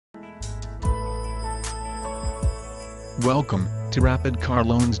Welcome to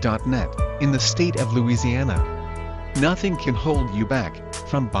RapidCarLoans.net in the state of Louisiana. Nothing can hold you back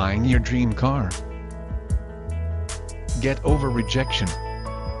from buying your dream car. Get over rejection.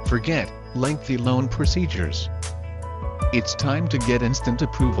 Forget lengthy loan procedures. It's time to get instant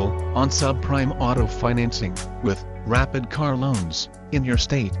approval on subprime auto financing with Rapid Car Loans in your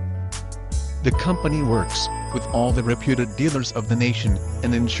state. The company works with all the reputed dealers of the nation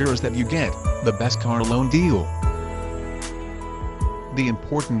and ensures that you get the best car loan deal. The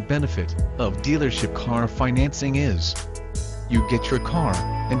important benefit of dealership car financing is you get your car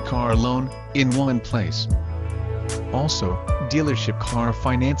and car loan in one place. Also, dealership car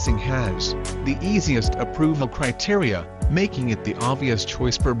financing has the easiest approval criteria, making it the obvious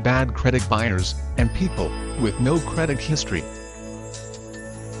choice for bad credit buyers and people with no credit history.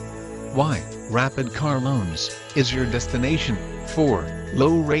 Why Rapid Car Loans is your destination for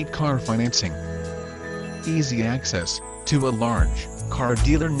low-rate car financing. Easy access to a large car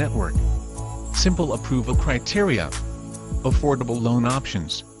dealer network. Simple approval criteria. Affordable loan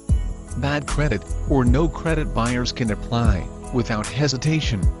options. Bad credit or no credit buyers can apply without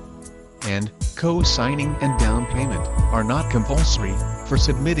hesitation. And co-signing and down payment are not compulsory for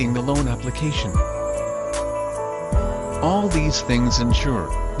submitting the loan application. All these things ensure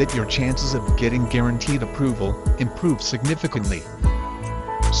that your chances of getting guaranteed approval improve significantly.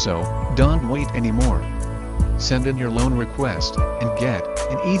 So, don't wait anymore. Send in your loan request and get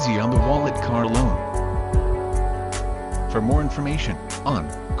an easy on-the-wallet car loan. For more information on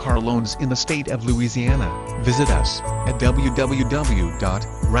car loans in the state of Louisiana, visit us at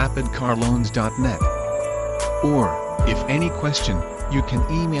www.rapidcarloans.net. Or, if any question, you can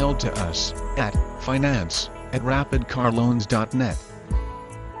email to us at finance@rapidcarloans.net.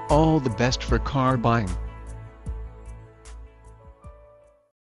 All the best for car buying.